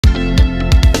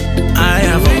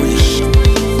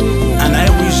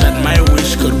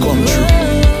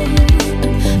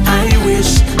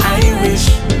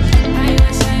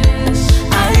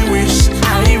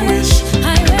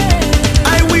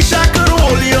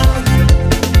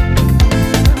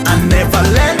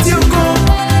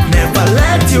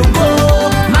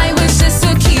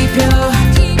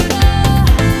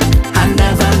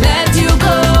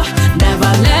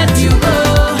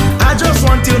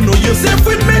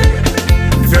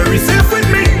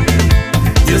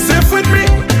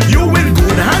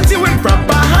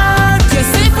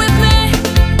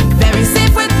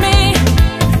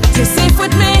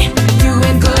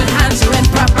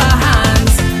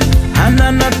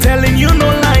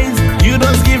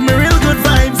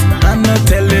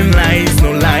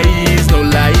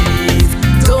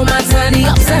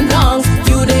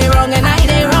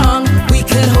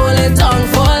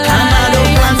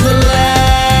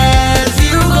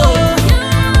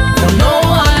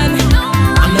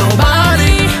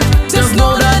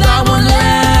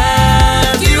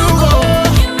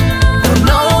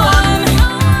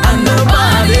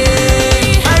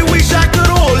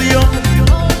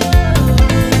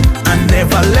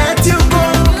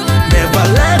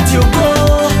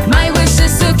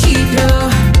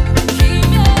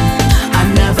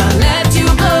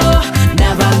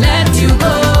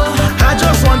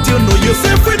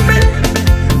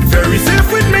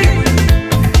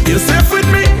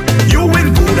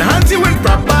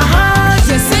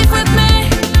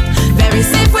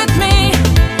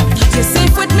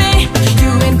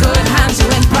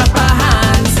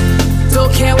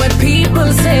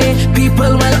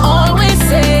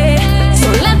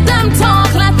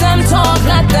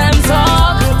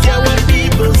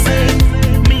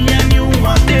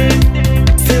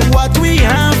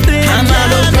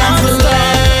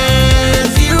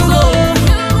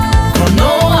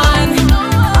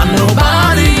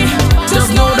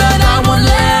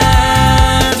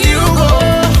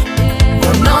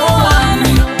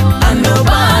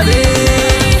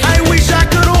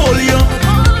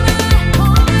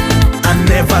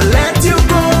let you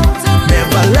go,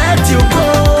 never let you go.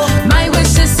 My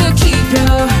wish is to keep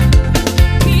you.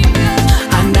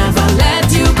 I never let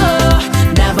you go,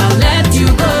 never let you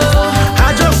go. I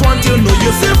just want you to know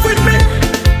you're safe with me,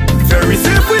 very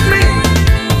safe with me.